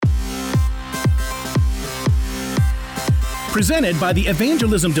Presented by the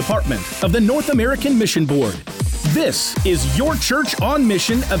Evangelism Department of the North American Mission Board. This is Your Church on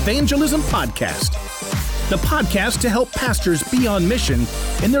Mission Evangelism Podcast, the podcast to help pastors be on mission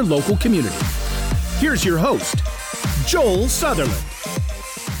in their local community. Here's your host, Joel Sutherland.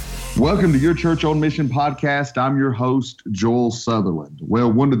 Welcome to Your Church on Mission Podcast. I'm your host, Joel Sutherland.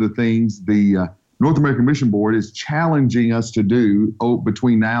 Well, one of the things the North American Mission Board is challenging us to do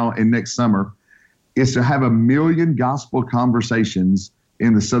between now and next summer is to have 1 million gospel conversations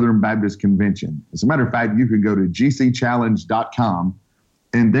in the Southern Baptist Convention. As a matter of fact, you can go to gcchallenge.com,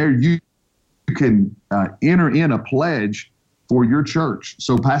 and there you can enter in a pledge for your church.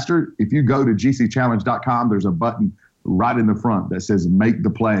 So, Pastor, if you go to gcchallenge.com, there's a button right in the front that says Make the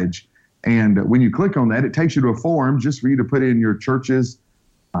Pledge. And when you click on that, it takes you to a form just for you to put in your church's,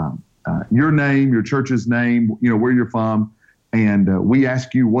 your name, your church's name, where you're from. And we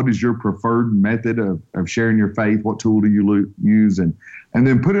ask you, what is your preferred method of sharing your faith? What tool do you use? And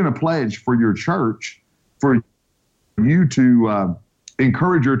then put in a pledge for your church, for you to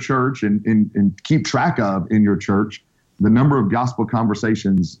encourage your church and keep track of in your church the number of gospel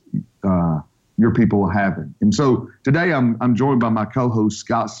conversations your people are having. And so today I'm joined by my co-host,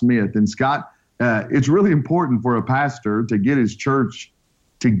 Scott Smith. And Scott, it's really important for a pastor to get his church,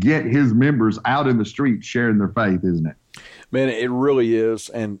 to get his members out in the street sharing their faith, isn't it? Man, it really is.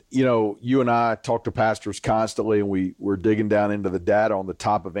 And, you and I talk to pastors constantly, and we're digging down into the data on the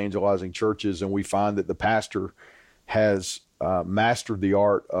top evangelizing churches, and we find that the pastor has mastered the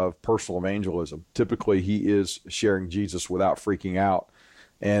art of personal evangelism. Typically, he is sharing Jesus without freaking out,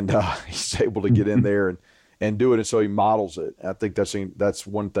 and he's able to get in there and do it, and so he models it. I think that's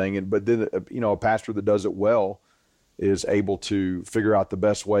one thing. But then, a pastor that does it well is able to figure out the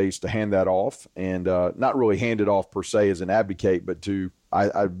best ways to hand that off, and not really hand it off per se as an abdicate, but to,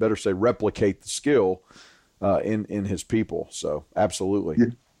 I better say, replicate the skill in his people. So absolutely. Yeah.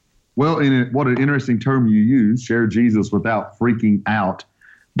 Well, what an interesting term you use, share Jesus without freaking out,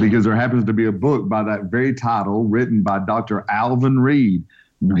 because there happens to be a book by that very title written by Dr. Alvin Reed.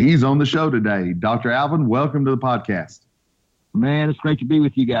 He's on the show today. Dr. Alvin, welcome to the podcast. Man, it's great to be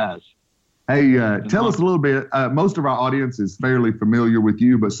with you guys. Hey, tell us a little bit. Most of our audience is fairly familiar with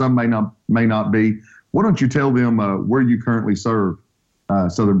you, but some may not be. Why don't you tell them where you currently serve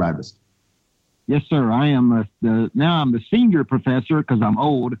Southern Baptist? Yes, sir. I am now I'm the senior professor, because I'm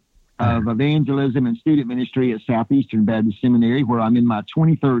old, of evangelism and student ministry at Southeastern Baptist Seminary, where I'm in my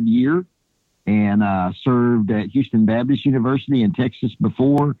 23rd year, and served at Houston Baptist University in Texas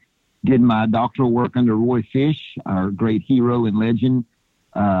before. Did my doctoral work under Roy Fish, our great hero and legend.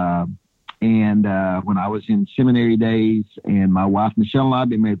 And when I was in seminary days, and my wife, Michelle, and I have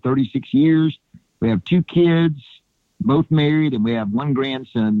been married 36 years. We have 2 kids, both married, and we have 1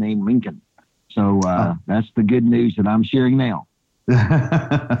 grandson named Lincoln. So that's the good news that I'm sharing now.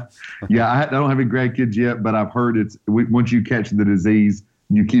 Yeah, I don't have any grandkids yet, but I've heard once you catch the disease,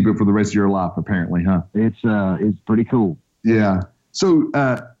 you keep it for the rest of your life, apparently, huh? It's pretty cool. Yeah. So,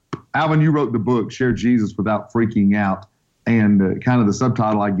 Alvin, you wrote the book, Share Jesus Without Freaking Out. And kind of the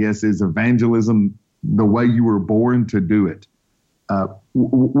subtitle, I guess, is Evangelism, the Way You Were Born to Do It.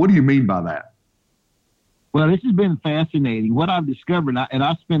 What do you mean by that? Well, this has been fascinating. What I've discovered, and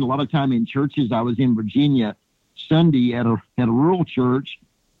I spent a lot of time in churches. I was in Virginia Sunday at a rural church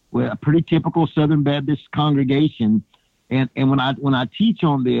with a pretty typical Southern Baptist congregation. And when I teach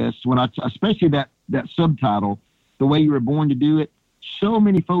on this, especially that subtitle, The Way You Were Born to Do It, so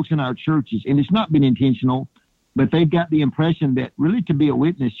many folks in our churches, and it's not been intentional, but they've got the impression that really to be a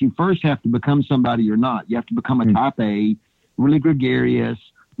witness, you first have to become somebody you're not. You have to become a type A, really gregarious,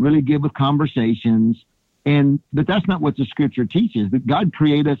 really good with conversations. But that's not what the scripture teaches. That God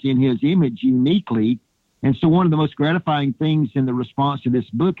created us in his image uniquely. And so one of the most gratifying things in the response to this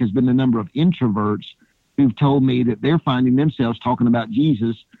book has been the number of introverts who've told me that they're finding themselves talking about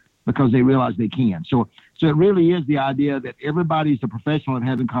Jesus because they realize they can. So it really is the idea that everybody's a professional at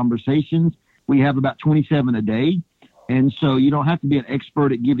having conversations. We have about 27 a day. And so you don't have to be an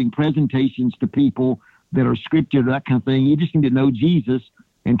expert at giving presentations to people that are scripted or that kind of thing. You just need to know Jesus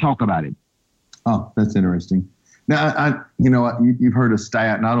and talk about him. Oh, that's interesting. Now, you've heard a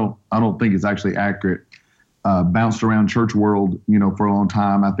stat, and I don't think it's actually accurate. Bounced around church world, for a long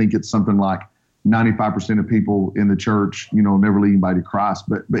time. I think it's something like 95% of people in the church, never lead anybody to Christ.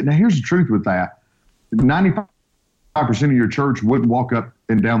 But now here's the truth with that. 95% of your church wouldn't walk up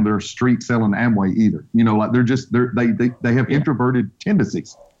and down their street selling Amway either. They have introverted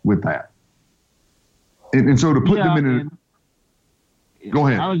tendencies with that. And so to put them in go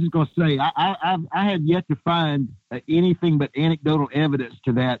ahead. I was just going to say, I have yet to find anything but anecdotal evidence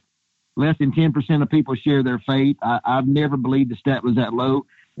to that less than 10% of people share their faith. I've never believed the stat was that low.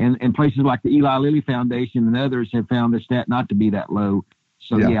 And places like the Eli Lilly Foundation and others have found the stat not to be that low.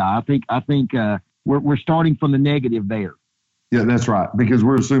 So I think we're starting from the negative there. Yeah, that's right. Because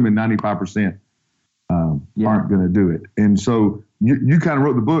we're assuming 95% aren't going to do it. And so you kind of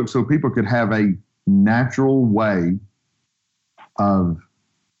wrote the book so people could have a natural way of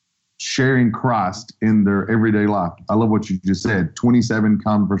sharing Christ in their everyday life. I love what you just said, 27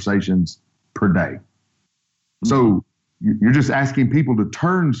 conversations per day. So you're just asking people to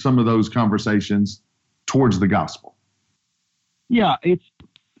turn some of those conversations towards the gospel. Yeah, it's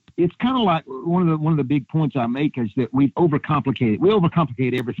kind of like one of the big points I make is that we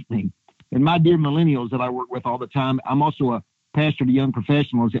overcomplicate everything. And my dear millennials that I work with all the time, I'm also a pastor to young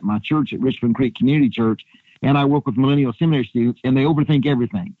professionals at my church at Richmond Creek Community Church, and I work with millennial seminary students, and they overthink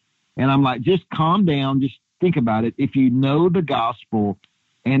everything. And I'm like, just calm down, just think about it. If you know the gospel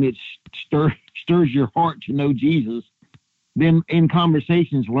and it stirs your heart to know Jesus, then in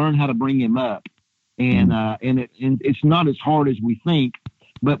conversations, learn how to bring him up. And it's not as hard as we think.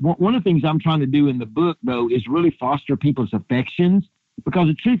 But one of the things I'm trying to do in the book, though, is really foster people's affections, because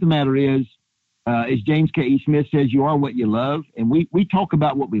the truth of the matter is, as James K. E. Smith says, you are what you love. And we talk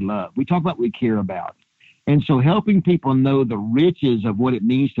about what we love. We talk about what we care about. And so helping people know the riches of what it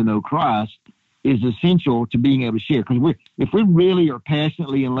means to know Christ is essential to being able to share. Because if we really are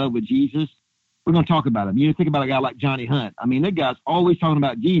passionately in love with Jesus, we're going to talk about him. You think about a guy like Johnny Hunt. I mean, that guy's always talking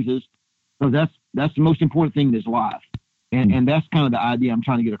about Jesus, because that's the most important thing in his life. And that's kind of the idea I'm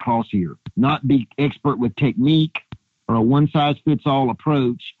trying to get across here. Not be expert with technique or a one-size-fits-all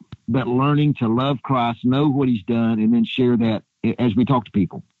approach, but learning to love Christ, know what he's done, and then share that as we talk to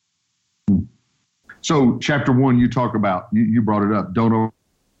people. So chapter 1, you talk about, you brought it up, don't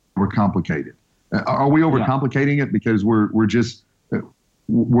overcomplicate it. Are we overcomplicating it because we're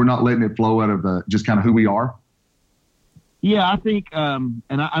not letting it flow out of just kind of who we are? Yeah, I think, and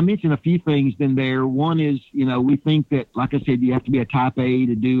I mentioned a few things in there. One is, we think that, like I said, you have to be a type A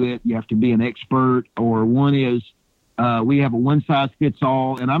to do it. You have to be an expert. Or one is, we have a one size fits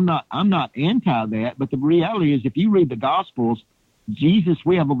all. And I'm not anti that. But the reality is, if you read the Gospels, Jesus,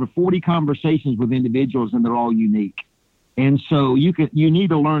 we have over 40 conversations with individuals, and they're all unique. And so you need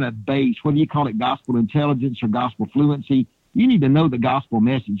to learn a base, whether you call it gospel intelligence or gospel fluency. You need to know the gospel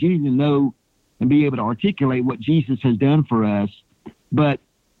message. You need to know and be able to articulate what Jesus has done for us. But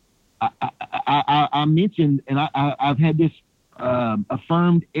I mentioned, and I've had this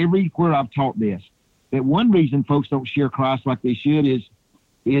affirmed everywhere I've taught this, that one reason folks don't share Christ like they should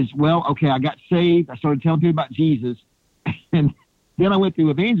is, well, okay, I got saved. I started telling people about Jesus. And then I went through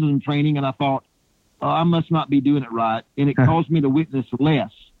evangelism training, and I thought, oh, I must not be doing it right. And it caused me to witness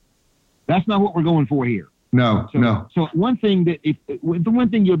less. That's not what we're going for here. No. So one thing the one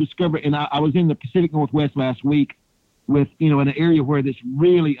thing you'll discover, and I was in the Pacific Northwest last week with, in an area where it's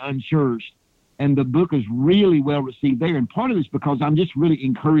really unchurched, and the book is really well received there. And part of it's because I'm just really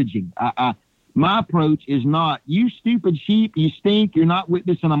encouraging. My approach is not, you stupid sheep, you stink, you're not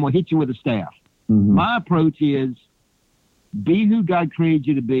witnessing, I'm going to hit you with a staff. Mm-hmm. My approach is, be who God created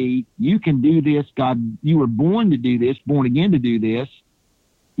you to be. You can do this. God, you were born to do this, born again to do this,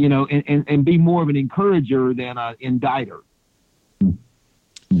 and be more of an encourager than an indicter.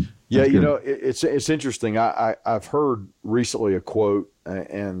 Yeah, it's interesting. I've heard recently a quote,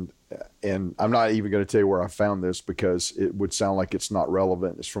 and I'm not even going to tell you where I found this because it would sound like it's not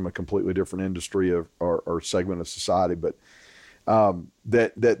relevant. It's from a completely different industry or segment of society, but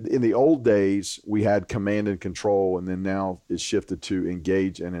that in the old days we had command and control, and then now it's shifted to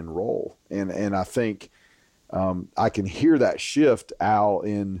engage and enroll. And I think I can hear that shift, Al,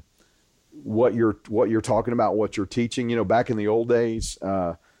 in what you're talking about, what you're teaching. Back in the old days,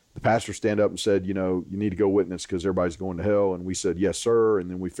 the pastor stand up and said, you need to go witness because everybody's going to hell. And we said, yes, sir. And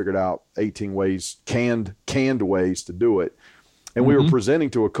then we figured out 18 ways, canned ways to do it. And we were presenting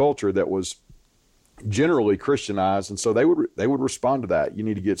to a culture that was generally Christianized. And so they would respond to that. You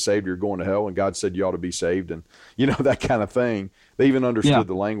need to get saved. You're going to hell. And God said you ought to be saved. And, that kind of thing. They even understood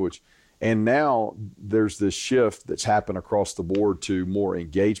the language. And now there's this shift that's happened across the board to more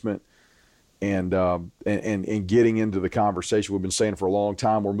engagement and getting into the conversation. We've been saying for a long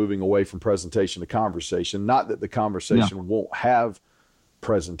time, we're moving away from presentation to conversation. Not that the conversation won't have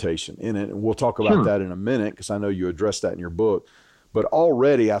presentation in it. And we'll talk about that in a minute, because I know you addressed that in your book. But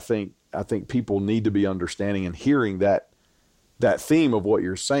already I think people need to be understanding and hearing that theme of what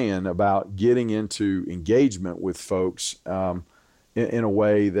you're saying about getting into engagement with folks in a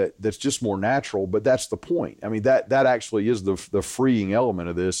way that's just more natural. But that's the point. I mean, that actually is the freeing element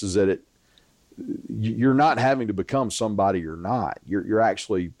of this, is that you're not having to become somebody you're not. You're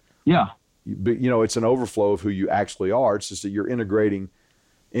actually Yeah. It's an overflow of who you actually are. It's just that you're integrating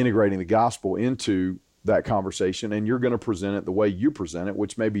the gospel into that conversation, and you're going to present it the way you present it,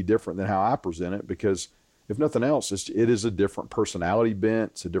 which may be different than how I present it, because if nothing else, it is a different personality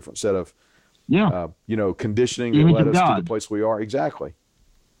bent. It's a different set of, conditioning that led us to the place we are. Exactly.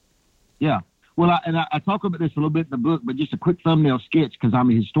 Yeah. Well, I talk about this a little bit in the book, but just a quick thumbnail sketch, because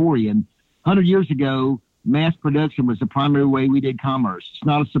I'm a historian. 100 years ago, mass production was the primary way we did commerce. It's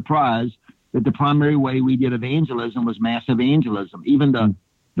not a surprise that the primary way we did evangelism was mass evangelism. Even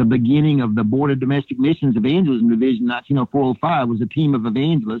the beginning of the Board of Domestic Missions Evangelism Division, 1904-05, was a team of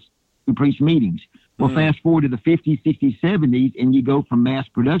evangelists who preached meetings. Well, fast forward to the 50s, 60s, 70s, and you go from mass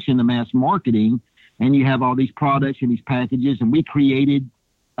production to mass marketing, and you have all these products and these packages, and we created,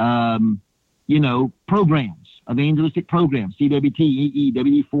 programs, evangelistic programs, CWT, EE,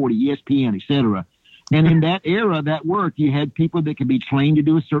 WD-40, ESPN, etc. And in that era, that worked. You had people that could be trained to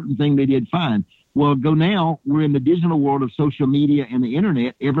do a certain thing. They did fine. Well, now we're in the digital world of social media and the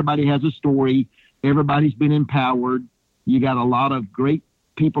internet. Everybody has a story. Everybody's been empowered. You got a lot of great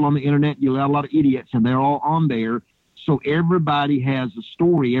people on the internet. You got a lot of idiots, and they're all on there. So everybody has a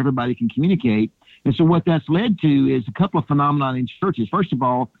story. Everybody can communicate. And so what that's led to is a couple of phenomena in churches. First of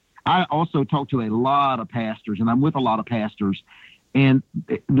all, I also talk to a lot of pastors, and I'm with a lot of pastors. And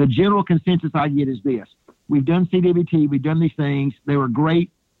the general consensus I get is this. We've done CWT. We've done these things. They were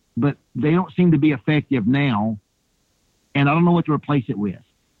great, but they don't seem to be effective now. And I don't know what to replace it with.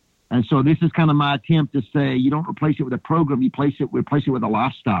 And so this is kind of my attempt to say, you don't replace it with a program. You replace it with a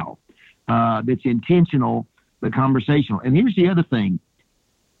lifestyle that's intentional, but conversational. And here's the other thing.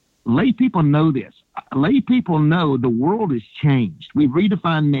 Lay people know this. Lay people know the world has changed. We've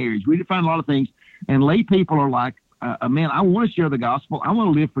redefined marriage, redefined a lot of things. And lay people are like, man, I want to share the gospel. I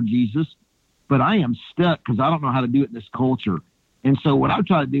want to live for Jesus, but I am stuck because I don't know how to do it in this culture. And so what I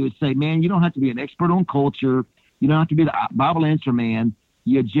try to do is say, man, you don't have to be an expert on culture. You don't have to be the Bible answer man.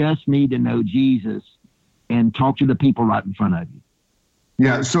 You just need to know Jesus and talk to the people right in front of you.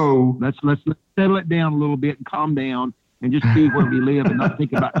 Yeah. So let's settle it down a little bit and calm down and just see where we live and not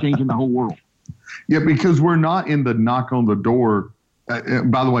think about changing the whole world. Yeah, because we're not in the knock on the door.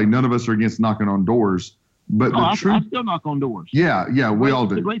 By the way, none of us are against knocking on doors. But I still knock on doors. Yeah, we all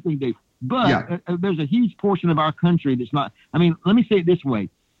do. It's a great thing, Dave. But there's a huge portion of our country that's not. I mean, let me say it this way.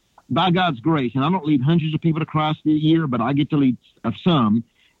 By God's grace, and I don't lead hundreds of people to Christ a year, but I get to lead some.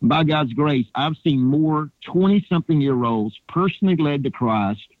 And by God's grace, I've seen more 20-something-year-olds personally led to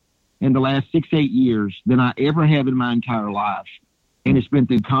Christ in the last 6-8 years than I ever have in my entire life. And it's been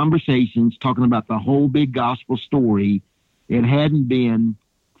through conversations talking about the whole big gospel story. It hadn't been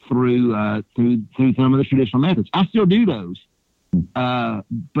through some of the traditional methods. I still do those.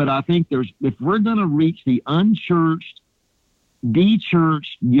 But I think if we're going to reach the unchurched,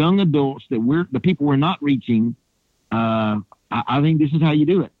 de-churched young adults the people we're not reaching, I think this is how you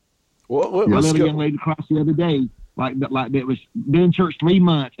do it. Well, I let a young lady cross the other day, like that was been in church 3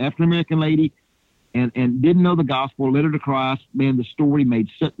 months, African-American lady, and didn't know the gospel, led her to Christ. Man, the story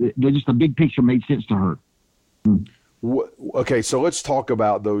just a big picture made sense to her. Okay, so let's talk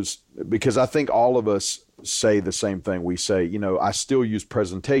about those, because I think all of us say the same thing. We say, I still use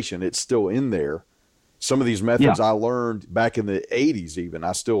presentation. It's still in there. Some of these methods I learned back in the 80s even,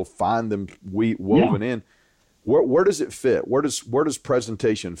 I still find them woven in. Where does it fit? Where does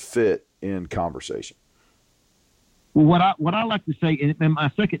presentation fit in conversation? Well, what I like to say in my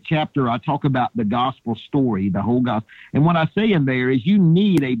second chapter, I talk about the gospel story, the whole gospel. And what I say in there is you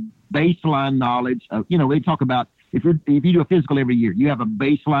need a baseline knowledge of, they talk about if you do a physical every year, you have a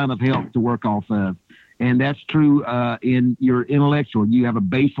baseline of health to work off of. And that's true in your intellectual. You have a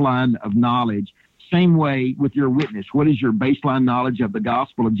baseline of knowledge. Same way with your witness. What is your baseline knowledge of the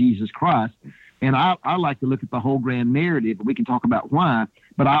gospel of Jesus Christ? And I like to look at the whole grand narrative. We can talk about why.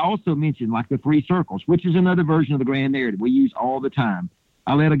 But I also mentioned like the 3 circles, which is another version of the grand narrative we use all the time.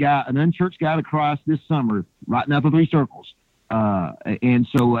 I led an unchurched guy to Christ this summer, writing out the 3 circles. And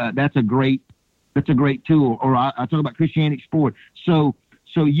so that's a great tool. Or I talk about Christianity Explored. So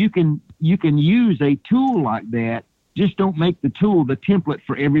you can use a tool like that. Just don't make the tool the template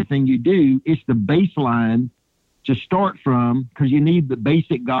for everything you do. It's the baseline to start from, because you need the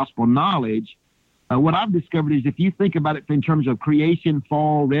basic gospel knowledge. What I've discovered is if you think about it in terms of creation,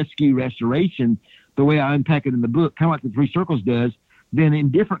 fall, rescue, restoration, the way I unpack it in the book, kind of like the 3 circles does, then in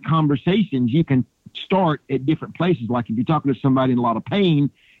different conversations, you can start at different places. Like if you're talking to somebody in a lot of pain,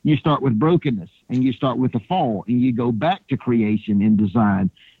 you start with brokenness, and you start with the fall, and you go back to creation and design.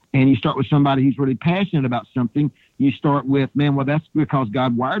 And you start with somebody who's really passionate about something. You start with, man, well, that's because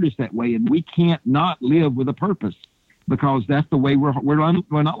God wired us that way, and we can't not live with a purpose. because that's the way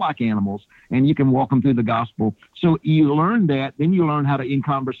we're not like animals, and you can walk them through the gospel. So you learn that, then you learn how to, in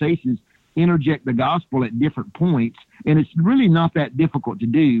conversations, interject the gospel at different points. And it's really not that difficult to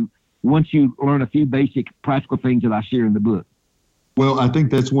do once you learn a few basic practical things that I share in the book. Well, I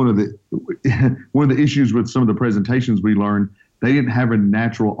think that's one of the issues with some of the presentations we learned. They didn't have a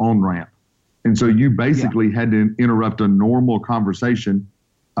natural on-ramp. And so you basically had to interrupt a normal conversation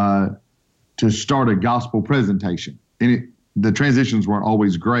to start a gospel presentation. And the transitions weren't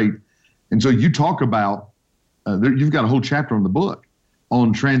always great. And so you talk about, you've got a whole chapter on the book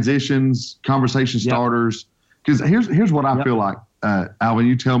on transitions, conversation starters. Because here's what I feel like, Alvin,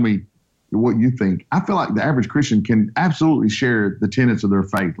 you tell me what you think. I feel like the average Christian can absolutely share the tenets of their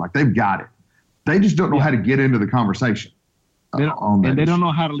faith. Like they've got it. They just don't know how to get into the conversation. They don't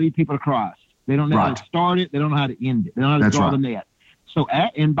know how to lead people to Christ. They don't know how to start it. They don't know how to end it. They don't know how to draw the net. So,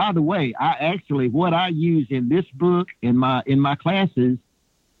 and by the way, what I use in this book, in my classes,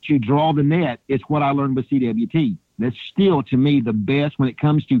 to draw the net, is what I learned with CWT. That's still, to me, the best when it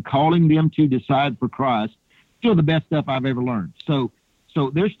comes to calling them to decide for Christ. Still the best stuff I've ever learned. So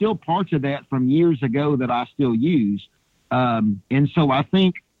there's still parts of that from years ago that I still use. And so I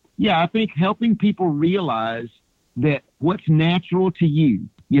think helping people realize that what's natural to you,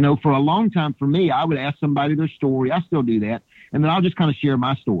 for a long time for me, I would ask somebody their story. I still do that. And then I'll just kind of share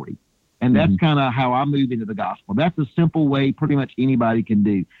my story. And that's kind of how I move into the gospel. That's a simple way pretty much anybody can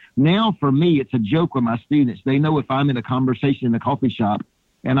do. Now, for me, it's a joke with my students. They know if I'm in a conversation in a coffee shop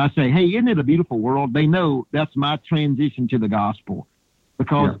and I say, hey, isn't it a beautiful world? They know that's my transition to the gospel.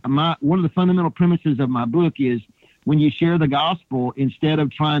 Because one of the fundamental premises of my book is when you share the gospel, instead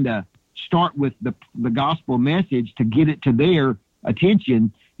of trying to start with the gospel message to get it to their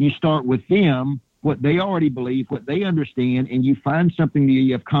attention, you start with them, what they already believe, what they understand, and you find something that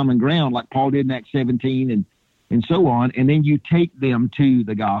you have common ground, like Paul did in Acts 17 and so on, and then you take them to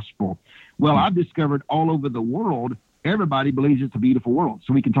the gospel. Well, I've discovered all over the world, everybody believes it's a beautiful world.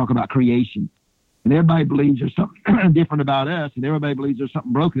 So we can talk about creation. And everybody believes there's something different about us, and everybody believes there's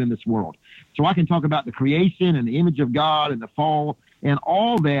something broken in this world. So I can talk about the creation and the image of God and the fall and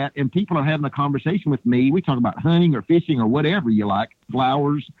all that, and people are having a conversation with me. We talk about hunting or fishing or whatever you like,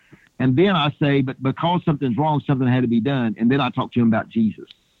 flowers. And then I say, but because something's wrong, something had to be done. And then I talk to them about Jesus.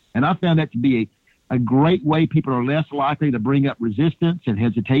 And I found that to be a great way people are less likely to bring up resistance and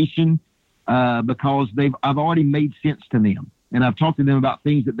hesitation because I've already made sense to them. And I've talked to them about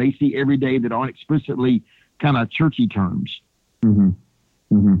things that they see every day that aren't explicitly kind of churchy terms. Mm-hmm.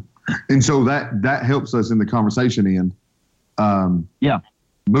 Mm-hmm. And so that helps us in the conversation end.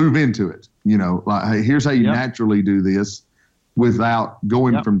 Move into it. Like, hey, here's how you naturally do this without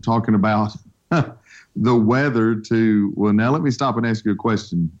going from talking about the weather to, well, now let me stop and ask you a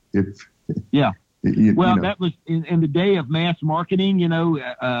question. That was in the day of mass marketing,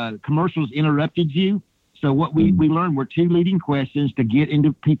 commercials interrupted you. So what we learned were two leading questions to get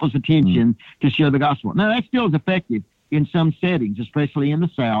into people's attention to share the gospel. Now, that still is effective in some settings, especially in the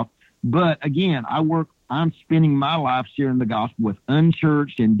South. But again, I'm spending my life sharing the gospel with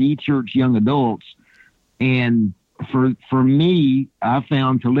unchurched and de-churched young adults. And for me, I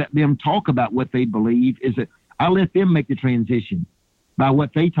found to let them talk about what they believe is that I let them make the transition by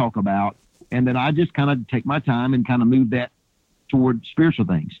what they talk about. And then I just kind of take my time and kind of move that toward spiritual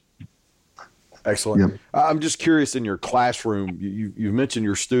things. Excellent. Yep. I'm just curious, in your classroom, you've mentioned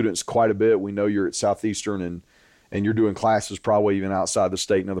your students quite a bit. We know you're at Southeastern and you're doing classes probably even outside the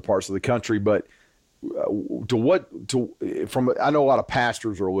state and other parts of the country. But I know a lot of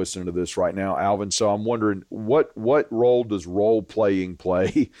pastors are listening to this right now, Alvin. So I'm wondering, what role does role playing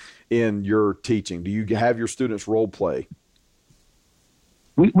play in your teaching? Do you have your students role play?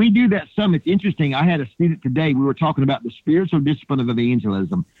 We do that some. It's interesting. I had a student today. We were talking about the spiritual discipline of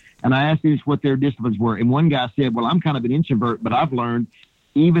evangelism. And I asked students what their disciplines were. And one guy said, well, I'm kind of an introvert, but I've learned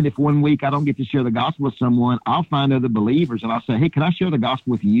even if one week I don't get to share the gospel with someone, I'll find other believers and I'll say, hey, can I share the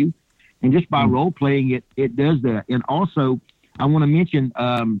gospel with you? And just by role playing it does that. And also, I want to mention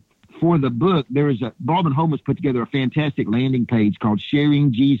for the book, Baldwin Holmes put together a fantastic landing page called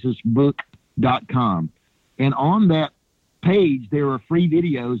sharingjesusbook.com. And on that page, there are free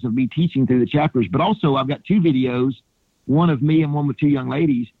videos of me teaching through the chapters. But also, I've got two videos, one of me and one with two young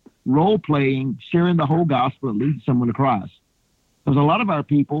ladies, role playing, sharing the whole gospel and leading someone to Christ. Because a lot of our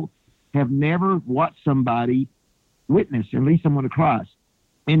people have never watched somebody witness and lead someone to Christ.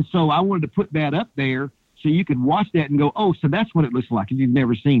 And so I wanted to put that up there so you could watch that and go, oh, so that's what it looks like if you've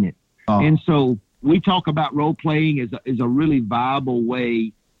never seen it. Oh. And so we talk about role playing as a really viable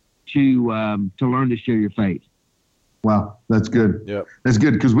way to learn to share your faith. Wow, that's good. Yep. That's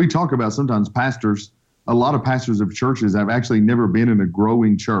good because we talk about sometimes pastors a lot of pastors of churches have actually never been in a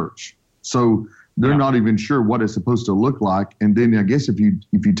growing church. So they're not even sure what it's supposed to look like. And then I guess if you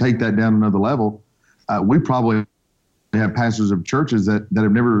take that down another level, we probably have pastors of churches that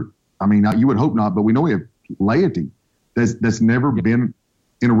have never, I mean, you would hope not, but we know we have laity that's never been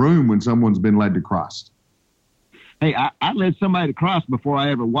in a room when someone's been led to Christ. Hey, I led somebody to Christ before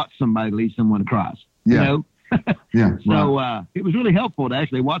I ever watched somebody lead someone to Christ. Yeah. You know? Yeah. So right. It was really helpful to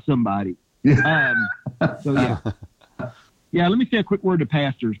actually watch somebody. Yeah. So yeah. Yeah, let me say a quick word to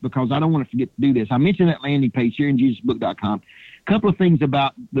pastors because I don't want to forget to do this. I mentioned that landing page, SharingJesusBook.com. A couple of things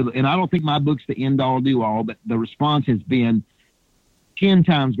about and I don't think my book's the end all do all, but the response has been 10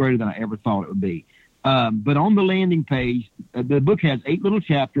 times greater than I ever thought it would be. But on the landing page, the book has 8 little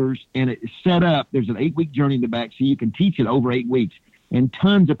chapters, and it's set up. There's an 8-week journey in the back, so you can teach it over 8 weeks. And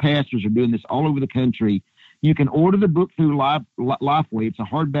tons of pastors are doing this all over the country. You can order the book through Lifeway. It's a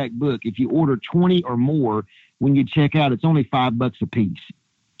hardback book. If you order 20 or more, when you check out, it's only $5 a piece.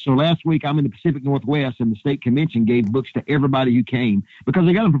 So last week, I'm in the Pacific Northwest, and the state convention gave books to everybody who came because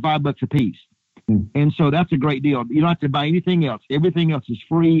they got them for $5 a piece. And so that's a great deal. You don't have to buy anything else. Everything else is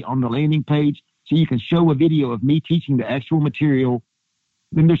free on the landing page. So you can show a video of me teaching the actual material.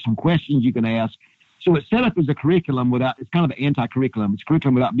 Then there's some questions you can ask. So it's set up as a curriculum it's kind of an anti-curriculum. It's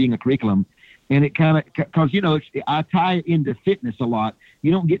curriculum without being a curriculum. And it kind of, because, I tie it into fitness a lot.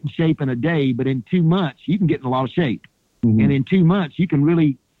 You don't get in shape in a day, but in 2 months, you can get in a lot of shape. Mm-hmm. And in 2 months, you can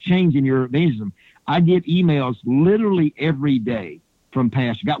really change in your evangelism. I get emails literally every day from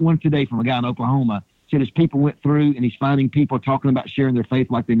pastors. Got one today from a guy in Oklahoma. Said his people went through and he's finding people talking about sharing their faith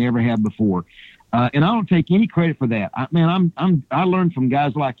like they never have before. And I don't take any credit for that. I learned from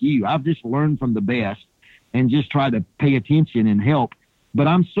guys like you. I've just learned from the best and just try to pay attention and help. But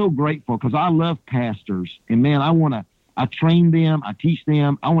I'm so grateful because I love pastors. And man, I train them. I teach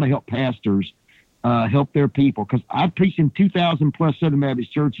them. I want to help pastors help their people because I preach in 2,000 plus Southern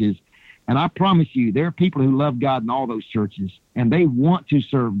Baptist churches. And I promise you, there are people who love God in all those churches and they want to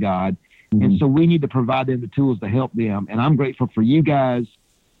serve God. Mm-hmm. And so we need to provide them the tools to help them. And I'm grateful for you guys.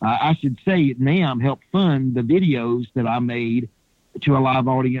 I should say NAM helped fund the videos that I made to a live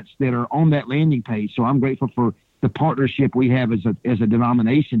audience that are on that landing page. So I'm grateful for the partnership we have as a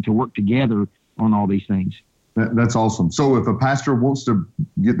denomination to work together on all these things. That's awesome. So if a pastor wants to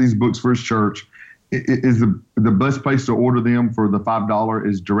get these books for his church, is the best place to order them for the $5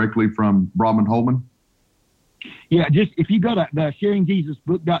 is directly from Brobman Holman? Yeah, just if you go to the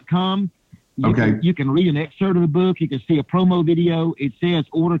SharingJesusBook.com, you can read an excerpt of the book. You can see a promo video. It says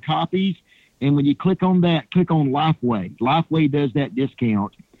order copies. And when you click on that, click on Lifeway. Lifeway does that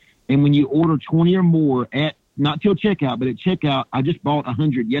discount. And when you order 20 or more not till checkout, but at checkout, I just bought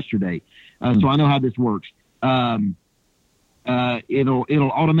 100 yesterday. So I know how this works. It'll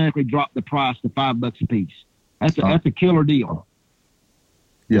automatically drop the price to $5 a piece. That's a killer deal.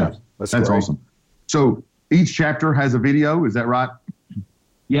 Yeah, that's awesome. So each chapter has a video. Is that right?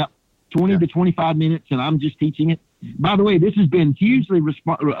 Yep. 20 to 25 minutes, and I'm just teaching it. By the way, this has been hugely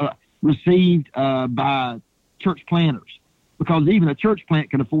received by church planners because even a church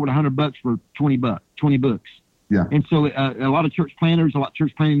plant can afford $100 for 20 books. Yeah. And so a lot of church planners, a lot of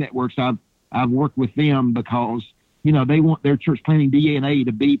church planning networks, I've worked with them because, they want their church planning DNA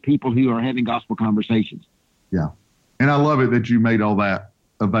to be people who are having gospel conversations. Yeah. And I love it that you made all that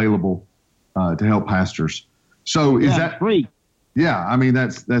available to help pastors. So is that free? Yeah. I mean,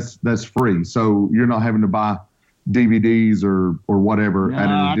 that's free. So you're not having to buy DVDs or whatever at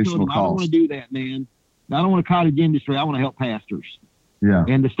an additional cost. I don't want to do that, man. I don't want a cottage industry. I want to help pastors. Yeah.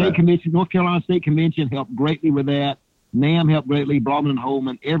 And the state convention, North Carolina State Convention helped greatly with that. NAM helped greatly, Brobman and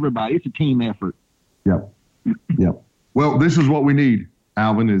Holman, everybody. It's a team effort. Yep. Yep. Well, this is what we need,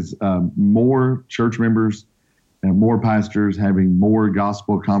 Alvin, is more church members and more pastors having more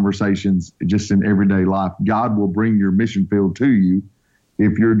gospel conversations just in everyday life. God will bring your mission field to you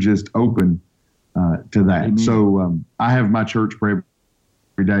if you're just open to that. Mm-hmm. So I have my church prayer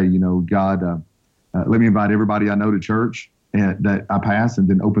every day. God, let me invite everybody I know to church and that I pass, and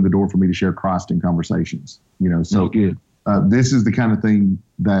then open the door for me to share Christ in conversations. So good. This is the kind of thing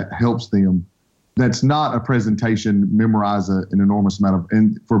that helps them. That's not a presentation, memorize an enormous amount of,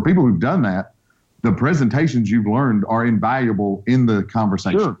 and for people who've done that, the presentations you've learned are invaluable in the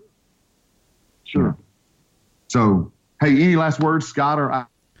conversation. Sure. So, hey, any last words, Scott or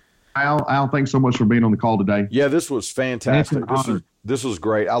Al, thanks so much for being on the call today. Yeah, this was fantastic. This was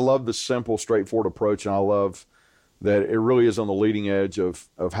great. I love the simple, straightforward approach, and I love that it really is on the leading edge of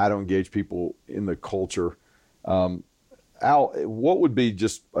how to engage people in the culture. Al, what would be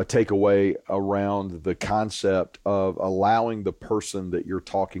just a takeaway around the concept of allowing the person that you're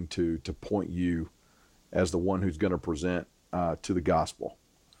talking to point you as the one who's going to present to the gospel?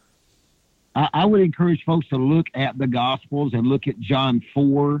 I would encourage folks to look at the Gospels and look at John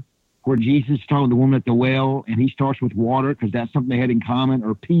 4, where Jesus is talking to the woman at the well, and he starts with water because that's something they had in common.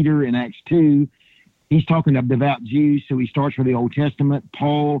 Or Peter in Acts 2, he's talking to devout Jews, so he starts with the Old Testament.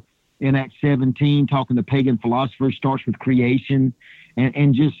 Paul in Acts 17, talking to pagan philosophers, starts with creation.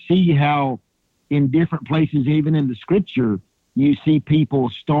 And just see how in different places, even in the Scripture, you see people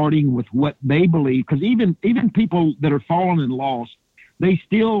starting with what they believe. Because even people that are fallen and lost, they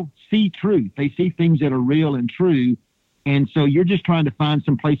still see truth. They see things that are real and true. And so you're just trying to find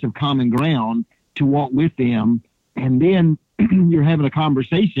some place of common ground to walk with them. And then you're having a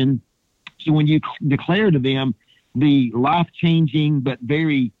conversation. So when you declare to them the life-changing but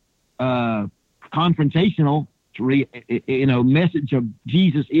very confrontational message of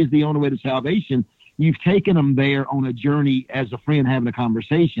Jesus is the only way to salvation, you've taken them there on a journey as a friend having a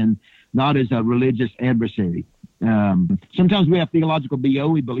conversation, not as a religious adversary. Sometimes we have theological BO,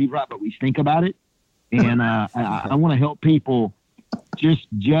 we believe right, but we think about it. And I want to help people just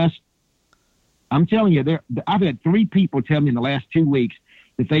I'm telling you, I've had 3 people tell me in the last 2 weeks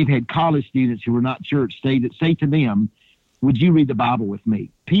that they've had college students who are not church say to them, would you read the Bible with me?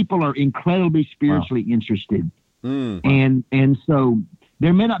 People are incredibly spiritually interested. And so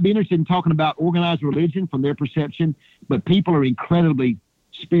they may not be interested in talking about organized religion from their perception, but people are incredibly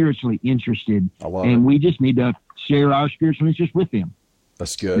spiritually interested. And we just need to share our spiritual interest with them.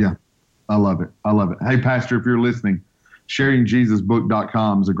 That's good. Yeah, I love it. Hey, Pastor, if you're listening,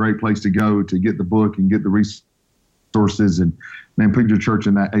 sharingjesusbook.com is a great place to go to get the book and get the resources and put your church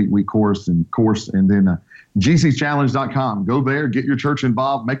in that 8-week course. And then gcchallenge.com. Go there, get your church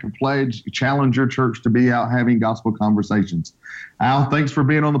involved, make a pledge, challenge your church to be out having gospel conversations. Al, thanks for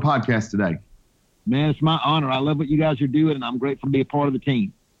being on the podcast today. Man, it's my honor. I love what you guys are doing, and I'm grateful to be a part of the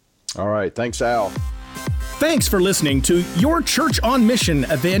team. All right. Thanks, Al. Thanks for listening to Your Church on Mission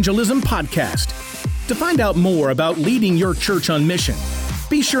Evangelism Podcast. To find out more about leading your church on mission,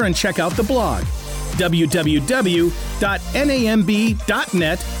 be sure and check out the blog,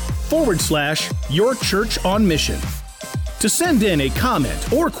 www.namb.net/Your Church on Mission. To send in a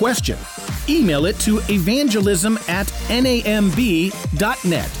comment or question, email it to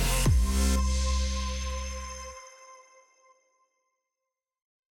evangelism@namb.net.